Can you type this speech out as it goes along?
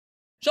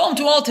Shalom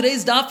to all.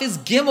 Today's daf is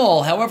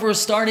Gimel. However, we're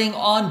starting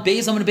on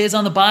Beis. I'm going to Beis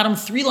on the bottom,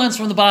 3 lines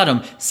from the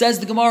bottom. Says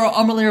the Gemara,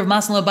 Amar Leir of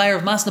Masna Abai.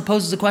 Rav Masna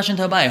poses a question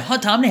to Abai.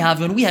 Hatamne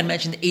Havyon. We had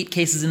mentioned 8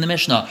 cases in the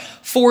Mishnah,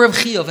 4 of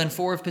Chiyuv and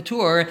 4 of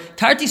Petur.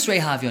 Tartisrei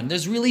Havyon.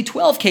 There's really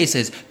 12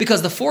 cases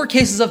because the 4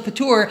 cases of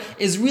Petur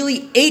is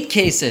really 8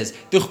 cases.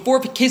 The 4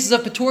 cases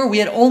of Petur, we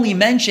had only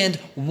mentioned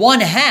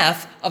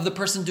 1/2 of the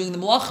person doing the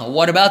malacha.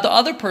 What about the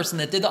other person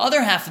that did the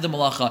other half of the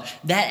malacha?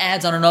 That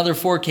adds on another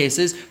 4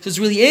 cases. So it's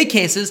really 8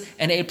 cases,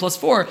 and 8 plus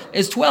 4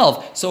 is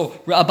 12. So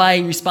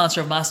Abai responds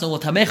to Rav Masna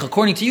L'Tamech.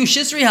 According to you,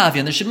 Shisri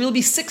Havyan, there should really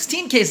be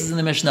 16 cases in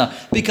the Mishnah,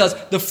 because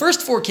the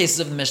first 4 cases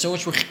of the Mishnah,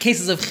 which were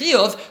cases of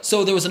Chiyuv,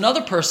 so there was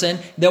another person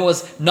that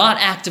was not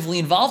actively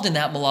involved in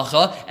that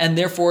malacha, and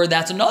therefore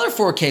that's another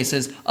 4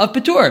 cases of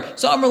Petur.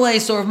 So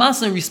Amrlei, so Rav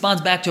Masna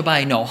responds back to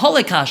Abai, no,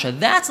 Hale Kasha,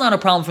 that's not a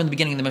problem from the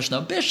beginning of the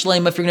Mishnah.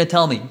 Bishleim, if you're going to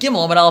tell me,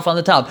 Gimel, Aleph on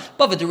the top.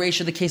 But the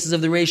Reisha, the cases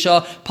of the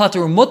Reisha,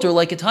 Pater Mutter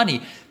like a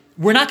Tani.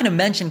 We're not going to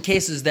mention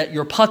cases that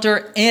you're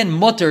Pater and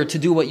Mutter to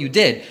do what you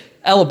did.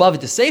 El above it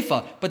the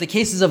Seifa, but the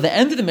cases of the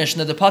end of the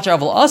Mishnah, the Pater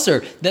Aval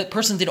Aser, that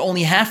person did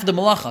only half of the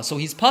malacha, so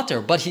he's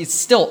Pater, but he's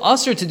still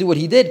Aser to do what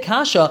he did,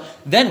 Kasha,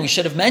 then we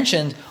should have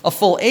mentioned a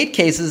full 8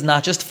 cases,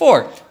 not just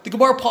 4. The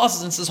Gemara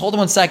pauses and says, hold on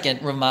one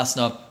second, Rav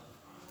Masna.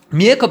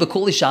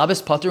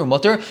 Shabbos, Pater,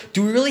 Mutter.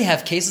 Do we really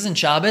have cases in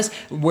Shabbos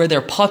where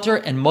they're Pater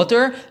and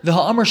Mutter? The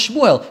Ha'amar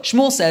Shmuel.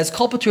 Shmuel says,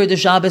 Kol Pater de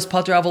Shabbos,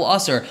 Pater Aval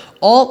Aser.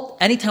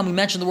 Anytime we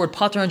mention the word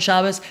Pater on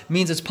Shabbos,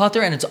 means it's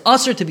Pater and it's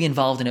Aser to be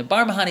involved in it.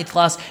 Bar Mahani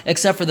Tlas,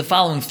 except for the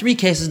following 3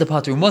 cases, the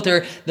Pater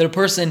Mutter, that a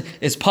person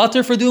is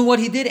Pater for doing what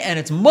he did and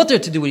it's Mutter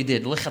to do what he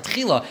did.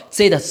 Lechatchila,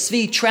 say that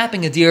Svi,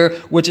 trapping a deer,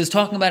 which is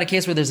talking about a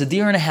case where there's a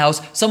deer in a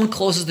house, someone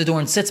closes the door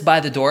and sits by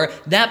the door,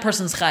 that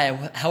person's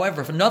Chayav. However,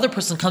 if another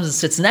person comes and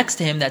sits next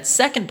to him, that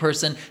second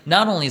person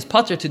not only is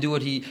Pater to do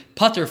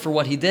Pater for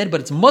what he did, but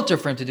it's Mutter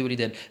for him to do what he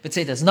did. But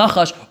say that's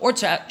Nachash, or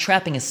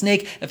trapping a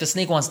snake, if the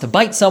snake wants to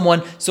bite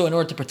someone, so in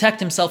order to protect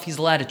himself, he's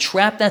allowed to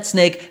trap that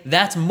snake,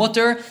 that's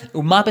Mutter.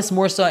 Umapis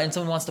Morsa, and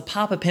someone wants to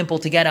pop a pimple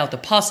to get out the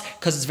pus,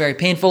 because it's very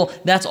painful,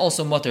 that's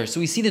also Mutter. So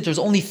we see that there's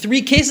only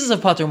 3 cases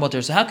of Pater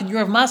Mutter. So how could you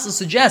Rav Masna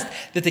suggest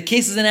that the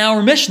cases in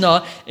our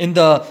Mishnah, in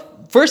the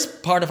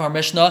first part of our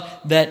Mishnah,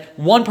 that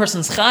one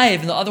person's chayiv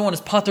and the other one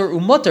is pater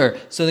umutter?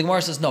 So the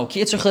Gemara says no.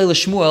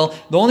 Shmuel.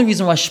 The only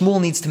reason why Shmuel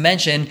needs to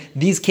mention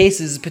these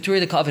cases, Petur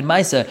de Kav and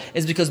Maisa,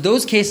 is because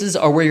those cases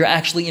are where you're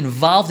actually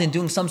involved in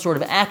doing some sort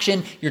of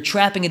action. You're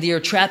trapping a deer,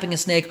 trapping a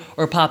snake,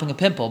 or popping a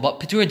pimple. But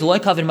Petur de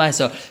Kav and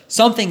Maisa,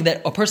 something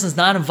that a person's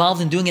not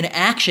involved in doing an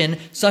action,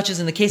 such as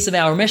in the case of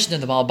our Mishnah,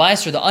 the Baal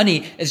Bais or the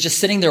Ani is just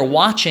sitting there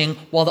watching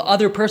while the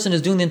other person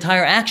is doing the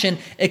entire action.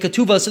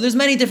 Ekatuva. So there's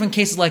many different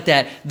cases like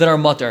that are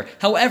mutter.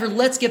 However,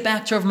 let's get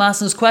back to Rav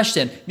Masna's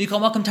question.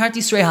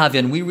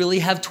 We really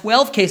have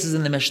 12 cases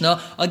in the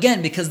Mishnah,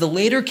 again, because the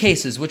later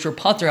cases, which were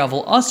Pater,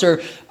 Aval,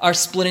 Aser, are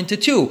split into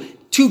 2.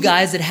 2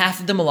 guys did half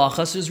of the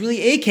malacha, so there's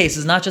really 8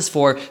 cases, not just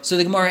 4. So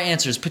the Gemara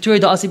answers, Petur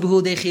da'asi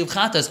behu de chiv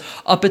chatas,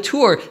 a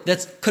Petur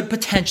that could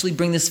potentially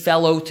bring this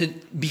fellow to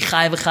be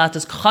chayv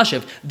chatas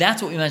chashiv.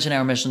 That's what we mentioned in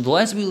our mission.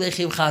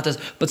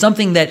 But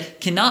something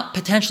that cannot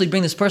potentially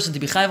bring this person to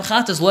be chayv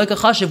chatas, like a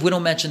chashiv, we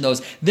don't mention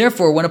those.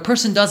 Therefore, when a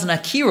person does an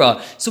akira,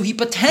 so he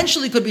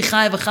potentially could be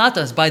chayv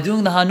chatas by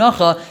doing the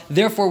hanacha,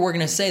 therefore we're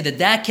going to say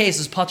that case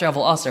is Pater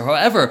Aval Aser.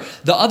 However,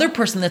 the other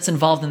person that's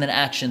involved in that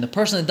action, the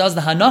person that does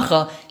the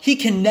hanacha, he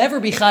can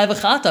never be chayv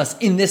chatas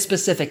in this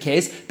specific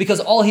case, because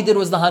all he did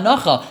was the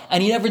hanacha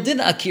and he never did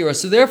akira.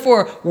 So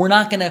therefore, we're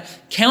not going to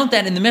count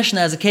that in the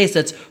Mishnah as a case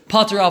that's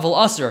Pater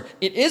Aval Aser.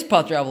 It is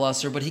Pater Aval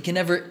Aser, but he can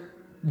never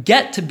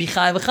get to be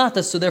chayv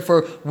chatas, so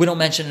therefore we don't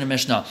mention it in the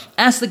Mishnah.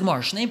 Ask the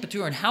Gemara, Shnei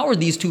Petur, and how are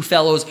these 2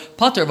 fellows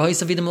Pater? They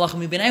did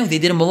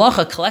a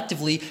malacha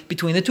collectively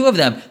between the 2 of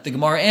them. The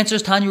Gemara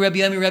answers, Tanya Rebbe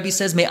Yami, Rebbe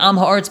says, Me'am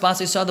ha'aretz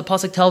b'asei, the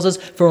pasuk tells us,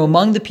 from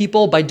among the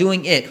people by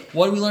doing it.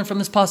 What do we learn from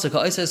this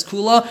pasuk? It says,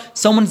 Kula,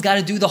 someone's got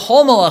to do the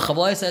whole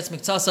malacha. It says,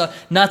 Miktsasa,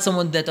 not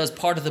someone that does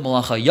part of the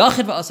malacha.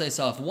 Yachid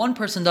v'asei, if one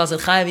person does it,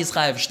 chayav is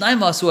chayav, shnaim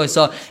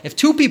v'asu, if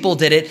 2 people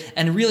did it,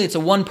 and really it's a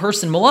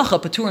 1-person malacha,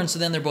 Petur, and so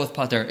then they're both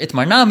Pater.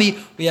 Itmar nami,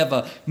 we have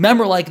a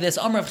member like this,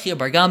 Amrav Chia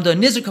Bar Gamda,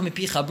 Nizr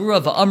Kamipi Chabura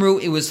Va'amru,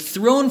 it was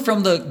thrown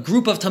from the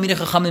group of Talmidei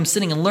Chachamim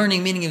sitting and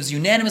learning, meaning it was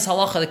unanimous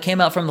halacha that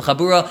came out from the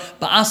Chabura.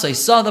 Ba'asai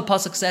saw, the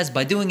pasuk says,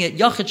 by doing it,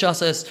 Yachid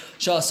Shasas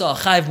Shasa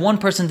Chayv, 1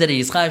 person did it,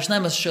 he's Chayv,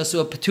 Shnaim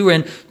Shasu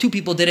Peturin, 2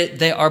 people did it,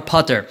 they are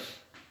Pater.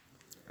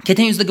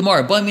 Continues the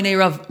Gemara.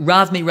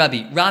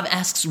 Rav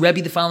asks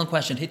Rebbe the following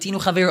question.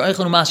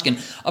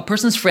 A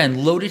person's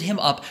friend loaded him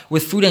up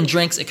with food and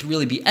drinks. It could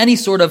really be any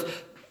sort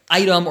of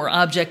item or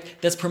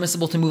object that's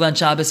permissible to move on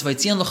Shabbos.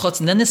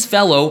 And then this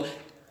fellow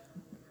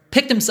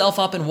picked himself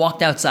up and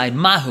walked outside.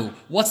 Mahu.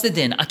 What's the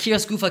din?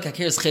 Akiras gufa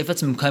kakiras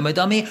chayfetz mimkaimai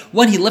dami.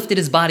 When he lifted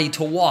his body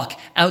to walk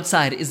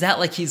outside, is that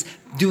like he's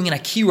doing an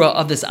akira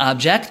of this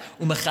object,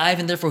 umechayiv,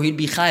 and therefore he'd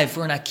be chayiv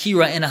for an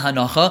akira and a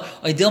hanacha,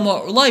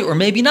 or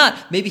maybe not.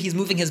 Maybe he's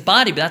moving his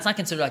body, but that's not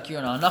considered akira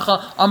and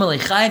hanacha. Amalei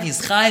chayiv,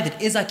 he's chayiv.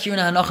 It is akira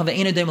and hanacha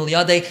ve'ena doim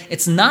liyadei.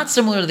 It's not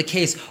similar to the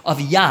case of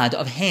yad,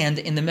 of hand,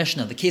 in the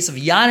Mishnah. The case of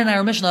yad in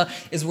our Mishnah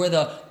is where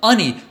the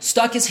ani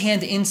stuck his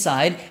hand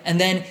inside, and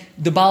then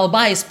the Baal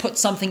Bayis put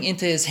something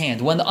into his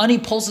hand. When the ani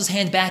pulls his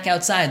hand back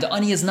outside, the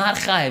ani is not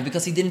chayiv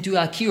because he didn't do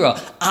akira.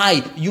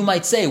 You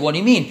might say, what do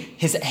you mean?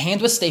 His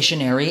hand was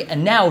stationary,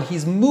 and now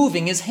he's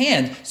moving his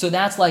hand. So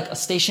that's like a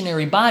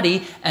stationary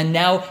body, and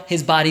now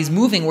his body's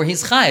moving where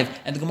he's chayiv.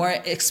 And the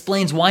Gemara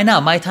explains why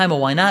not. My time,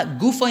 why not?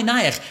 Gufay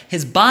nayach.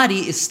 His body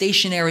is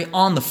stationary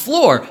on the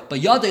floor,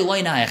 but yadei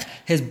loy nayach.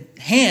 His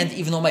hand,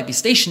 even though it might be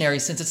stationary,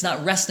 since it's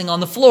not resting on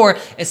the floor,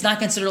 it's not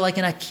considered like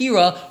an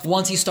akira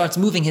once he starts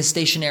moving his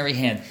stationary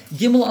hand.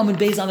 Gimel Amud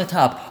Beis on the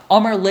top.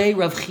 Amar le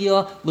Rav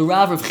Chia,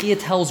 l'Rav. Rav Chia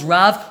tells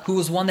Rav, who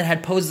was one that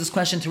had posed this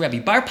question to Rebbe,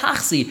 Bar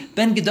Pachsi,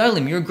 Ben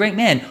Gedalim, you're a great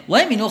man.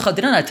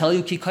 Didn't I tell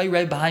you,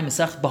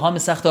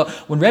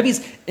 when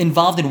Rebbe's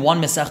involved in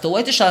one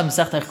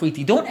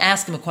Masechta, don't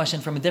ask him a question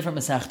from a different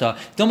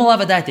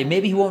Masechta.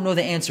 Maybe he won't know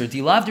the answer. If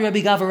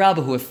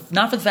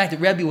not for the fact that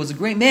Rebbe was a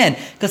great man,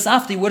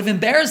 Kasafti would have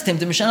embarrassed him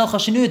to Mishan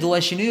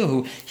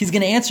al-Chashinu. He's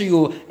going to answer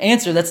you an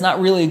answer that's not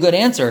really a good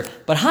answer.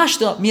 But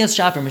Hashta Mias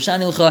Shaper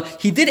Mishan ilcha,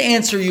 he did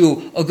answer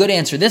you a good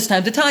answer this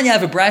time. The Tanya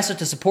have a brisa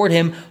to support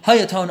him.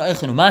 Hayaton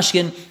Eichenu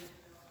Mashkin.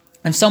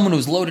 And someone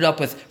who's loaded up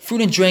with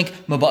fruit and drink,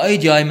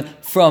 maba'id yaim,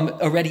 from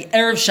already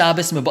Erev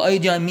Shabbos.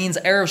 Maba'id yaim means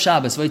Erev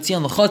Shabbos.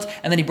 Vaytzion l'chutz,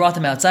 and then he brought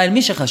them outside.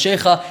 Misha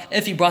chashecha,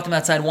 if he brought them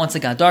outside once it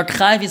got dark.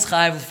 Chayv is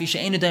chayv,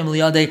 l'fisha einu daim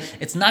liyadei.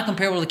 It's not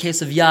comparable to the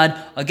case of yad,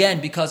 again,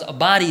 because a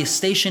body is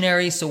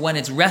stationary, so when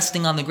it's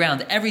resting on the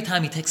ground, every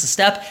time he takes a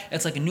step,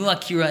 it's like a new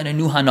akira and a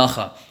new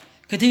hanacha.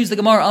 Continues the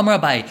Gemara, Amar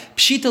Abai,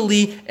 Pshita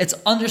li, it's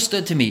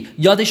understood to me.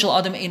 Yadei shel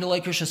adam einu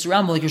like Rishus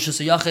Rabim, like Rishus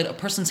Yachid. A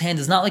person's hand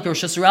is not like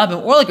Rishus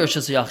Rabim or like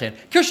Rishus Yachid.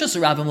 Rishus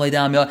Rabim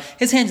leidamya,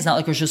 his hand is not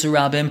like Rishus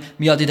Rabim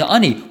miyadi da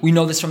ani. We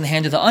know this from the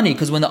hand of the ani,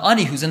 because when the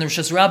ani who's in the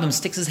Rishus Rabim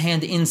sticks his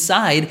hand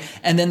inside,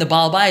 and then the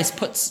Baal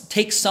Bayis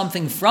takes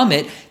something from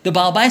it, the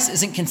Baal Bayis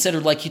isn't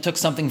considered like he took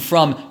something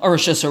from a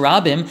Rishus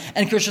Rabim,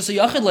 and Rishus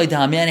Yachid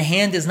leidamya, and a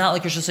hand is not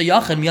like Rishus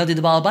Yachid miyadi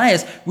da Baal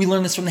Bayis. We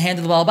learn this from the hand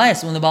of the Baal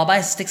Bayis. So when the Baal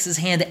Bayis sticks his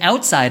hand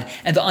outside,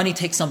 and the ani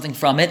takes something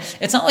from it,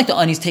 it's not like the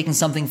ani's taking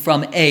something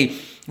from a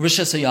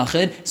Rishus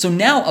HaYachid. So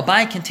now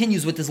Abai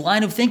continues with this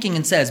line of thinking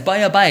and says,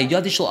 Bay Abai,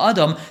 Yadishal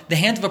Adam, the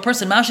hand of a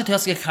person, Mashat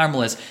Yasgek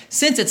Karmelis.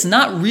 Since it's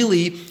not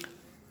really,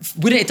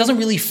 it doesn't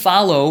really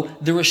follow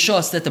the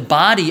rishus that the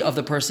body of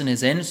the person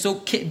is in.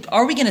 So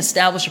are we going to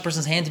establish a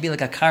person's hand to be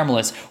like a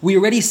karmelis? We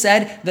already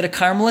said that a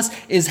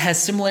karmelis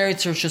has similarity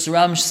to Rishus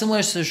Rabim,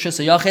 similar to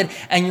Rishus HaYachid,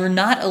 and you're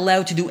not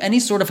allowed to do any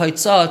sort of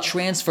haitzah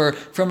transfer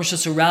from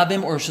Rishus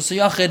Rabim or Rishus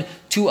HaYachid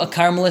to a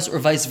karmelis or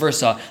vice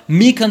versa.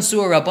 Mi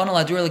kansur rabbanon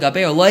ladur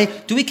legaber olay.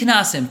 Do we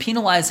kanas him,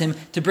 penalize him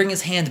to bring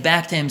his hand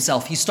back to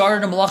himself? He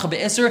started a malacha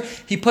be'isr,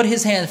 he put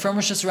his hand from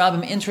Rishus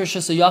Rabim into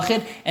Rishus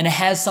HaYachid, and it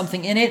has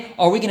something in it.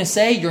 Are we going to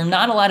say you're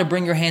not allowed to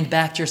bring your hand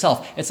back to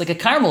yourself? It's like a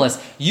karmelis.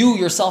 You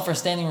yourself are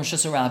standing in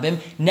Rishus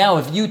Rabim. Now,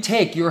 if you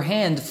take your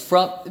hand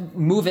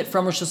move it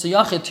from Rishus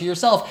HaYachid to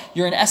yourself,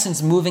 you're in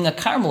essence moving a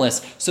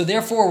karmelis. So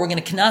therefore, we're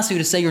going to kanas you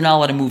to say you're not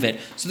allowed to move it.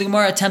 So the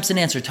Gemara attempts an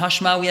answer.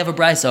 Tashma, we have a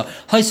brisa.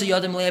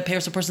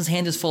 A person's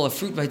hand is full of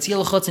fruit, and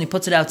he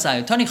puts it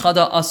outside. Tani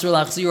chada asur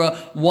lachzira.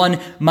 One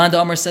Manda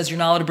Amar says you're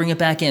not allowed to bring it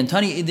back in.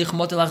 Tani idich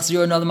mota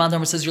lachzira. Another Manda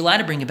Amar says you're allowed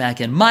to bring it back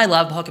in. My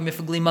lab hakam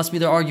ifagli must be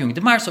there arguing.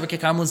 Demar sover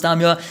kekarmelis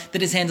damya, that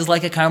his hand is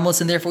like a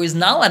karmelis and therefore he's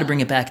not allowed to bring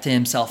it back to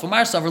himself.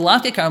 Amar sover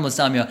lav kekarmelis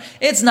damya,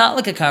 it's not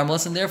like a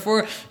karmelis and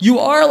therefore you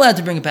are allowed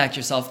to bring it back to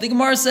yourself. The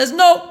Gemara says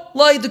no.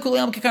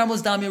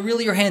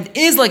 Really, your hand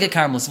is like a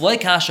karmelis.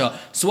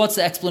 So what's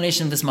the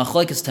explanation of this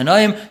machlokes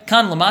tanaim?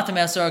 Kan lamata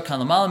me'asara,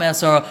 kan lamala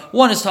me'asara.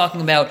 One is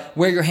talking about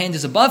where your hand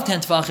is above 10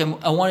 tefachim,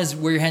 and one is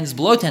where your hand is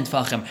below 10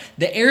 tefachim.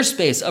 The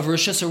airspace of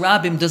Rishus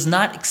Rabim does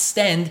not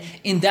extend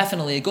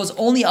indefinitely. It goes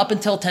only up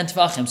until 10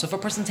 tefachim. So if a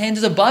person's hand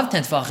is above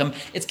 10 tefachim,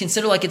 it's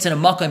considered like it's in a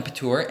makom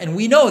patur, and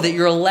we know that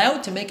you're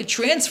allowed to make a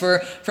transfer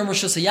from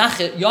Rishus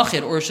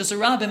Yachid or Rishus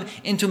Rabim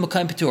into a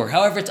makom patur.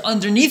 However, it's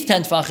underneath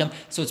 10 tefachim,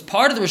 so it's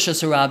part of the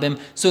Rishus Rabim.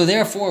 So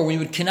therefore, we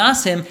would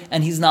kinas him,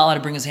 and he's not allowed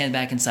to bring his hand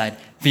back inside.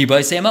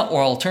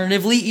 Or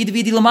alternatively,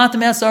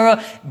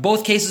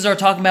 both cases are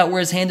talking about where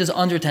his hand is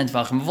under 10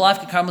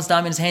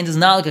 tefachim. His hand is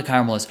not like a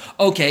karmelis.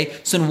 Okay,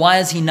 so then why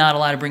is he not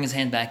allowed to bring his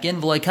hand back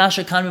in? One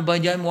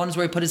is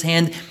where he put his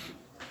hand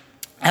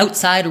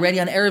outside already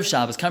on Erev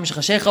Shabbos.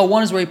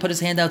 One is where he put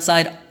his hand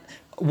outside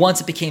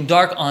once it became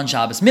dark on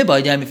Shabbos.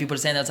 If you put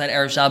his hand outside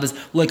Erev Shabbos,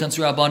 we're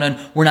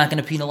not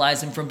going to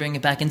penalize him from bringing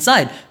it back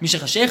inside.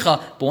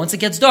 But once it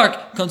gets dark,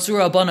 so then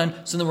we're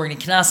going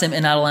to knas him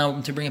and not allow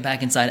him to bring it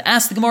back inside.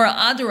 Ask the Gemara,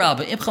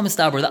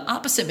 the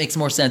opposite makes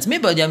more sense.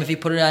 If he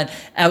put it on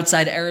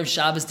outside Erev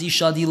Shabbos,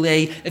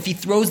 if he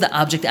throws the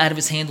object out of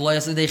his hand, he's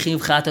not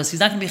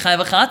going to be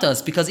chayv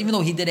chatos, because even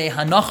though he did a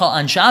hanacha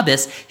on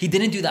Shabbos, he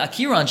didn't do the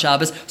akira on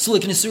Shabbos, so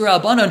like Nesura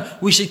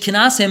Abanon, we should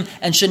knas him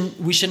and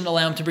we shouldn't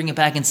allow him to bring it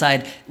back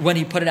inside when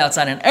he put it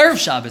outside on Erev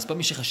Shabbos,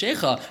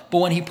 but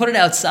when he put it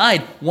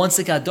outside once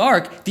it got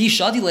dark,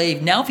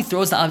 now if he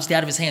throws the object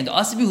out of his hand,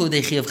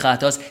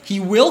 he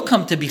will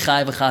come to be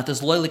chayav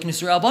v'chatas loy like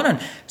nisur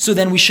albanan. So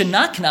then we should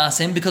not knas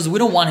him because we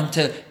don't want him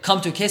to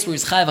come to a case where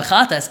he's chayav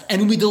v'chatas,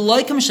 and we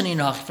delay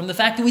from the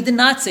fact that we did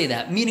not say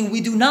that, meaning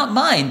we do not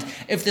mind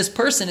if this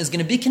person is going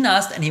to be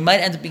knast and he might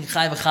end up being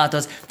chayav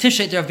v'chatas.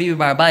 Tifshet Rav Bibi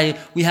Bar Abaye,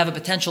 we have a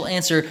potential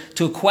answer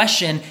to a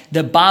question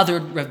that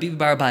bothered Rav Bibi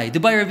Bar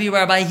Abaye. By Rav Bibi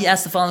Bar Abaye, he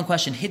asked the following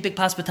question: Hidbik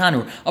pas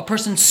b'tanur, a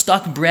person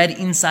stuck bread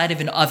inside of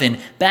an oven.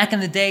 Back in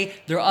the day,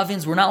 their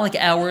ovens were not like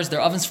ours.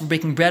 Their ovens for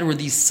baking bread were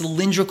these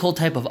cylindrical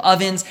type of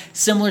ovens,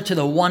 similar to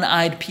the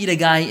one-eyed pita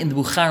guy in the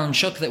Bukhara and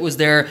Shuk that was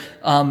there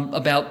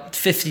about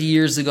 50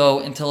 years ago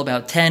until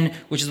about 10,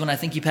 which is when I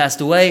think he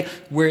passed away,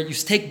 where you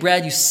take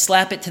bread, you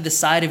slap it to the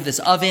side of this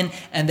oven,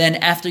 and then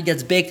after it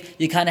gets baked,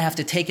 you kind of have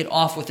to take it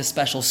off with a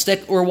special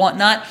stick or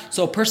whatnot.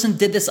 So a person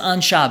did this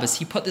on Shabbos.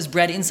 He put this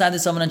bread inside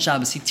this oven on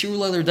Shabbos. Did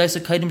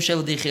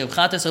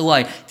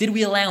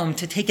we allow him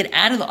to take it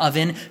out of the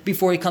oven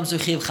before he comes to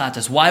Chiv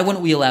Chatas? Why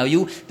wouldn't we allow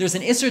you? There's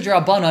an Isser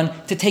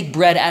D'Rabbanan to take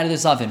bread out of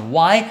this oven.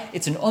 Why?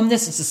 It's an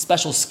umnis, it's a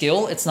special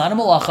skill, it's not a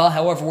malacha.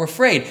 However, we're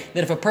afraid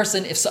that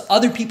if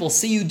other people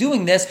see you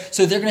doing this,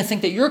 so they're going to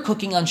think that you're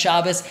cooking on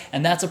Shabbos,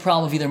 and that's a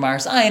problem of either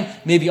Maris Ayin.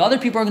 Maybe other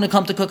people are going to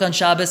come to cook on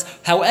Shabbos.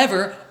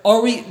 However,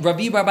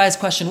 Rabbi Bar Abai's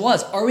question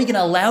was, are we going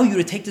to allow you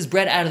to take this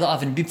bread out of the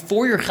oven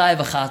before you're chayav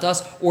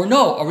v'chatas, or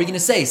no? Are we going to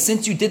say,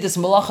 since you did this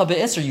malacha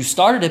be'isr, you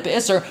started it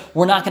be'isr,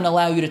 we're not going to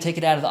allow you to take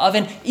it out of the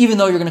oven, even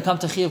though you're going to come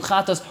to chayav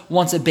v'chatas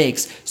once it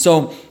bakes?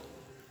 So,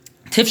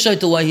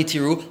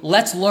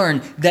 let's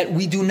learn that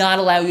we do not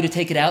allow you to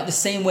take it out the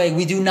same way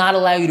we do not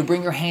allow you to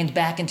bring your hand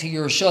back into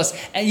your rishus,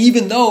 and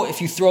even though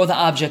if you throw the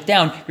object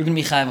down, you're going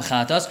to be chayav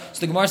v'chatas. So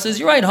the Gemara says,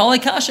 you're right, halay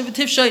kasha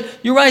v'tifshay,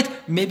 you're right,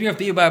 maybe Rav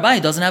Bibi Bar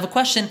Abaye doesn't have a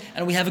question,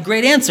 and we have a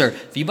great answer.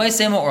 V'yibay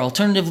sema, or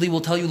alternatively, we'll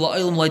tell you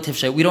la'olam loy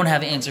tifshay, we don't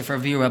have an answer for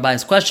Rav Bibi Bar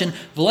Abaye's question.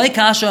 V'lay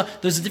kasha,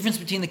 there's a difference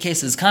between the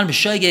cases, kan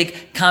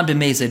b'shaygig, kan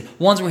b'mezid.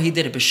 One's where he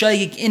did it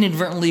b'shaygig,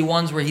 inadvertently,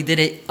 one's where he did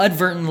it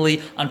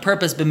advertently, on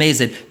purpose,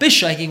 b'mezid.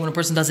 B'shaygig, when a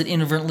person does it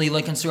inadvertently,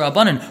 like in Surah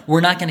Abanan,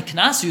 we're not going to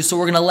knas you, so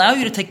we're going to allow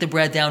you to take the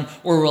bread down,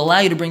 or we'll allow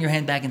you to bring your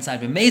hand back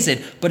inside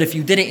b'mezid. But if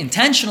you did it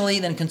intentionally,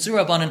 then in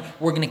Surah Abanan,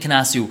 we're going to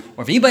knas you.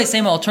 Or v'ibay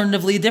sema,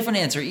 alternatively, a different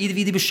answer.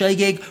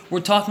 We're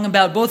talking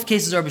about both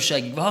cases are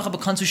b'shaygig.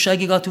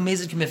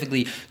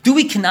 Do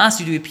we knas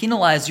you? Do we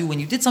penalize you when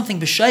you did something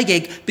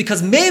b'shaygig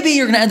because maybe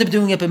you're going to end up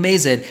doing it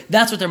b'mezid?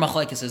 That's what their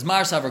machlekes is.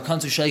 Mar savar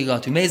kansu shaygig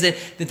atu mezid,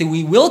 that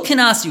we will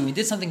knas you when you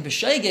did something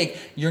b'shaygig.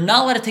 You're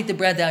not allowed to take the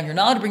bread down. You're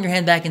not allowed to bring your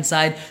hand back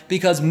inside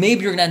because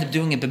maybe you're going to end up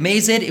doing it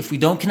b'mezid if we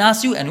don't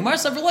knas you. And umar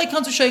savar like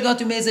kansu shaygig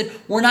atu mezid,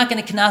 we're not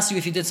going to knas you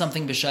if you did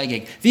something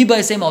b'shaygig.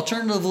 V'ibay same.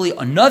 Alternatively,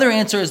 another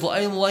answer is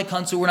like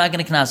kansu. We're not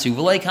going to knas you.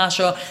 V'lay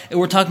kasha.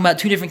 We're talking about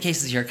two different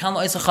cases here. Kan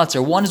la'isa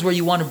chatzar. One is where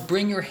you want to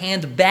bring your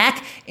hand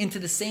back into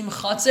the same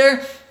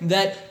chatzar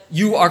that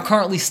you are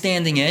currently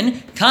standing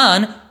in.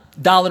 Kan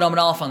Dalet Amud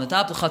Aleph on the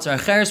top, the chatzar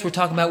acheres. We're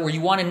talking about where you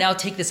want to now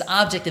take this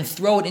object and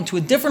throw it into a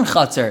different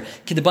chatzar.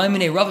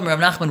 Kedabayimine Rav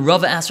Nachman.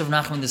 Rav asked Rav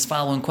Nachman this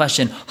following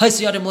question: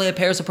 Haysiyadim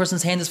le'aperes. A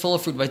person's hand is full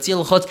of fruit,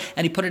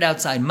 and he put it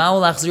outside.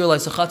 Ma'olach zir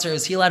la'isa chatzar.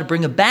 Is he allowed to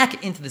bring it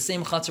back into the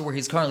same chatzar where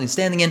he's currently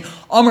standing in?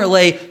 Amar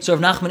le. So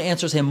Rav Nachman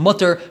answers him,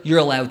 mutter. You're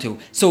allowed to.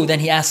 So then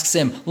he asks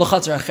him,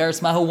 l'chatzar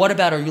acheres mahu. What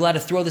about? Are you allowed to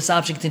throw this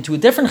object into a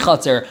different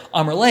chatzar?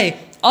 Amar le.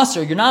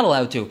 Aser, you're not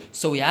allowed to.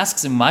 So he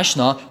asks him,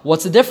 Mashna,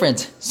 what's the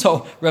difference?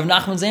 So Rav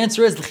Nachman's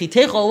answer is,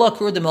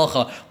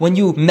 when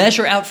you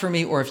measure out for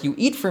me, or if you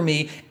eat for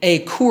me, a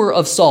kur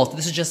of salt.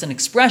 This is just an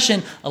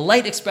expression, a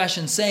light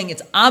expression, saying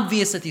it's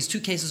obvious that these two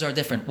cases are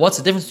different. What's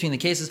the difference between the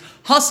cases?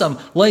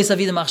 Hasam,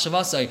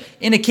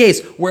 in a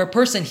case where a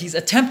person, he's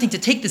attempting to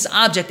take this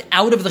object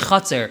out of the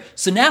chatzar.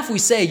 So now if we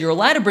say, you're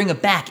allowed to bring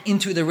it back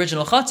into the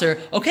original chatzar,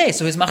 okay,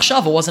 so his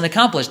machshava wasn't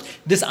accomplished.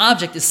 This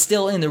object is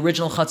still in the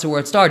original chatzar where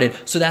it started,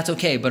 so that's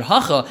okay. But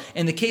hacha,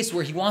 in the case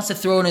where he wants to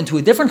throw it into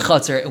a different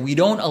chatzar, and we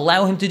don't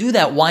allow him to do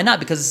that, why not?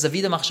 Because it's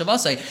avida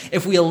machshavasai.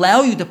 If we allow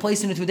you to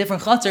place it into a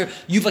different chatzar,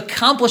 you've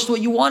accomplished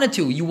what you wanted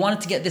to. You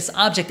wanted to get this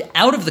object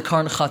out of the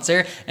current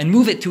chatzar and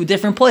move it to a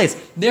different place.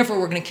 Therefore,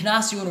 we're going to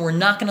knas you, and we're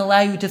not going to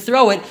allow you to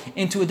throw it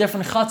into a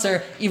different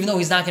chatzar, even though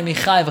he's not going to be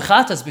chayav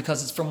v'chatas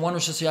because it's from one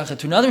Rosh Hashanah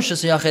to another Rosh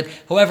Hashanah.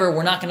 However,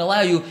 we're not going to allow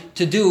you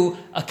to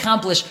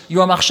accomplish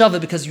your machshava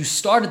because you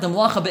started the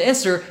malacha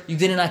be'eser, you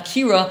did an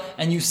akira,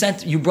 and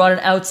you brought it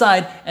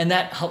outside, and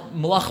that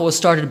malacha was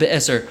started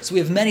be'eser. So we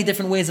have many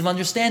different ways of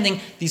understanding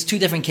these two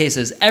different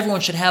cases.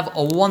 Everyone should have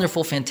a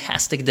wonderful,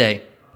 fantastic day.